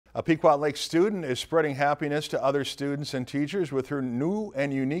A Pequot Lake student is spreading happiness to other students and teachers with her new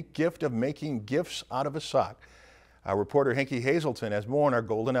and unique gift of making gifts out of a sock. Our reporter Hanky Hazelton has more on our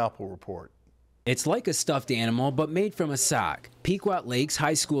Golden Apple report. It's like a stuffed animal, but made from a sock. Pequot Lake's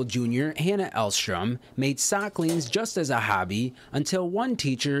high school junior, Hannah Elstrom, made socklings just as a hobby until one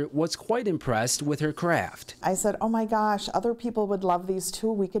teacher was quite impressed with her craft. I said, oh my gosh, other people would love these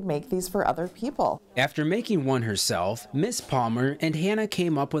too. We could make these for other people. After making one herself, Miss Palmer and Hannah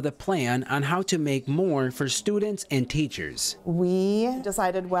came up with a plan on how to make more for students and teachers. We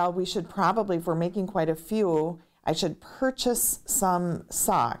decided, well, we should probably, if we're making quite a few, I should purchase some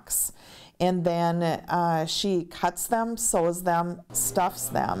socks. And then she cuts them, sews them, stuffs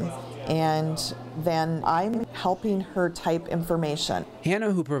them, and then I'm helping her type information.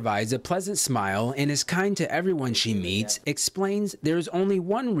 Hannah, who provides a pleasant smile and is kind to everyone she meets, explains there's only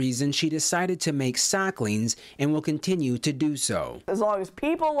one reason she decided to make socklings and will continue to do so. As long as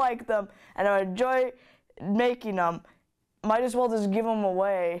people like them and I enjoy making them, might as well just give them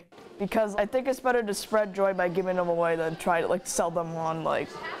away, because I think it's better to spread joy by giving them away than try to sell them on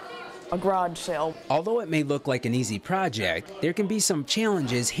a garage sale. Although it may look like an easy project, there can be some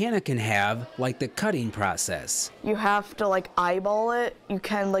challenges Hannah can have, like the cutting process. You have to eyeball it. You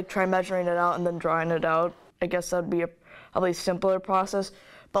can try measuring it out and then drawing it out. I guess that'd be a probably simpler process.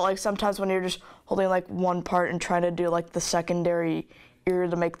 But sometimes when you're just holding one part and trying to do the secondary ear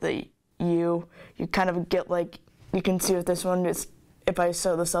to make the U, you kind of get you can see with this one is, if I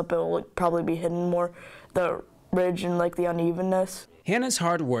sew this up, it'll probably be hidden more, the ridge and the unevenness. Hannah's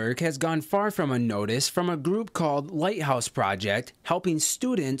hard work has gone far from unnoticed from a group called Lighthouse Project, helping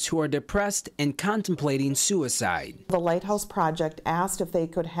students who are depressed and contemplating suicide. The Lighthouse Project asked if they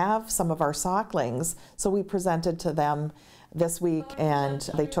could have some of our socklings, so we presented to them this week, and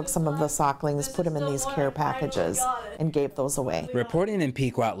they took some of the socklings, put them in these care packages, and gave those away. Reporting in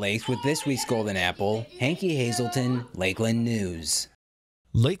Pequot Lakes with this week's Golden Apple, Hanky Hazelton, Lakeland News.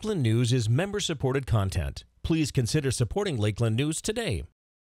 Lakeland News is member-supported content. Please consider supporting Lakeland News today.